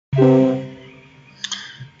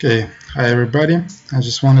Okay, hi everybody. I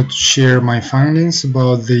just wanted to share my findings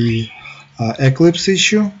about the Eclipse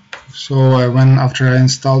issue. So I went after I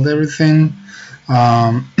installed everything,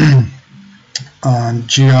 GRE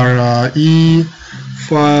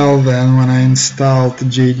file, then when I installed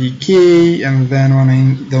JDK, and then when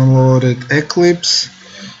I downloaded Eclipse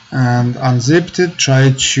and unzipped it,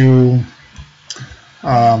 tried to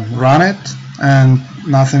run it, and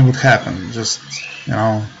nothing would happen. Just,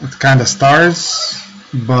 it kind of starts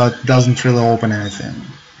but doesn't really open anything.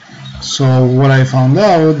 So what I found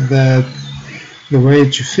out that the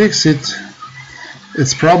way to fix it,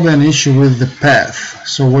 it's probably an issue with the path.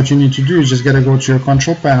 So what you need to do is just gotta go to your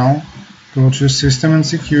control panel, go to System and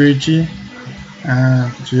Security,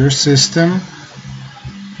 to your System,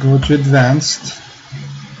 go to Advanced,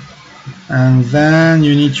 and then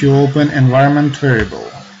you need to open Environment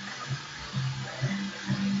Variable.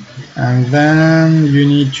 And then you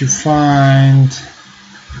need to find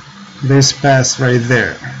this path right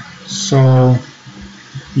there. So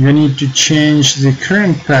you need to change the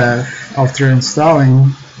current path after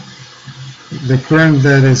installing the current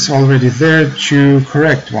that is already there to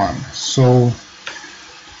correct one. So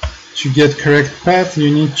to get correct path, you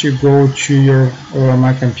need to go to your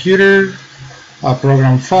my computer,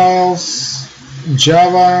 program files,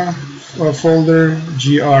 Java folder,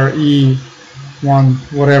 GRE1,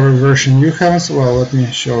 whatever version you have. Well, let me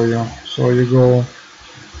show you. So you go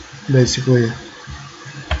basically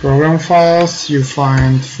program files, you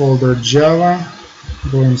find folder Java,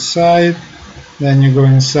 go inside, then you go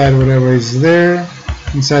inside whatever is there,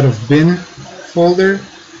 inside of bin folder,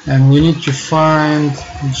 and you need to find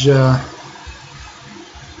a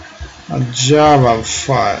Java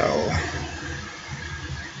file.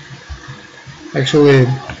 Actually,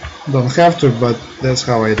 don't have to, but that's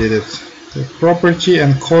how I did it. Take property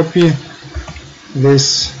and copy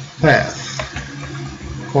this path.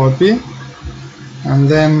 Copy, and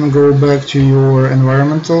then go back to your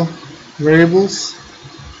environmental variables,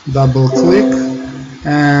 double click,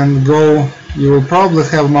 and go. You will probably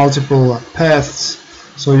have multiple paths,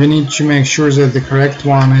 so you need to make sure that the correct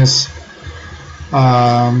one is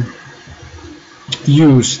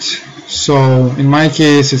used. So in my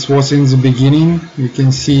case, it was in the beginning. You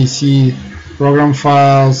can see program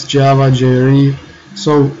files, Java, JRE.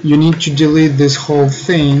 So you need to delete this whole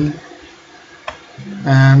thing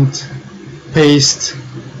and paste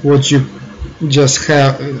what you just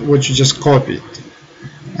copied,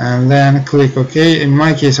 and then click OK. In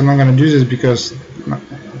my case, I'm not going to do this because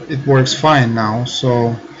it works fine now.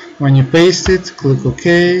 So when you paste it, click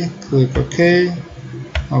OK,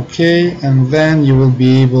 OK, and then you will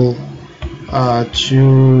be able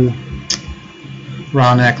to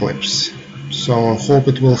run Eclipse. So I hope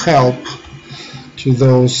it will help to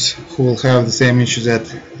those who will have the same issue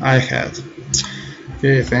that I had.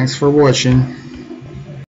 Okay, thanks for watching.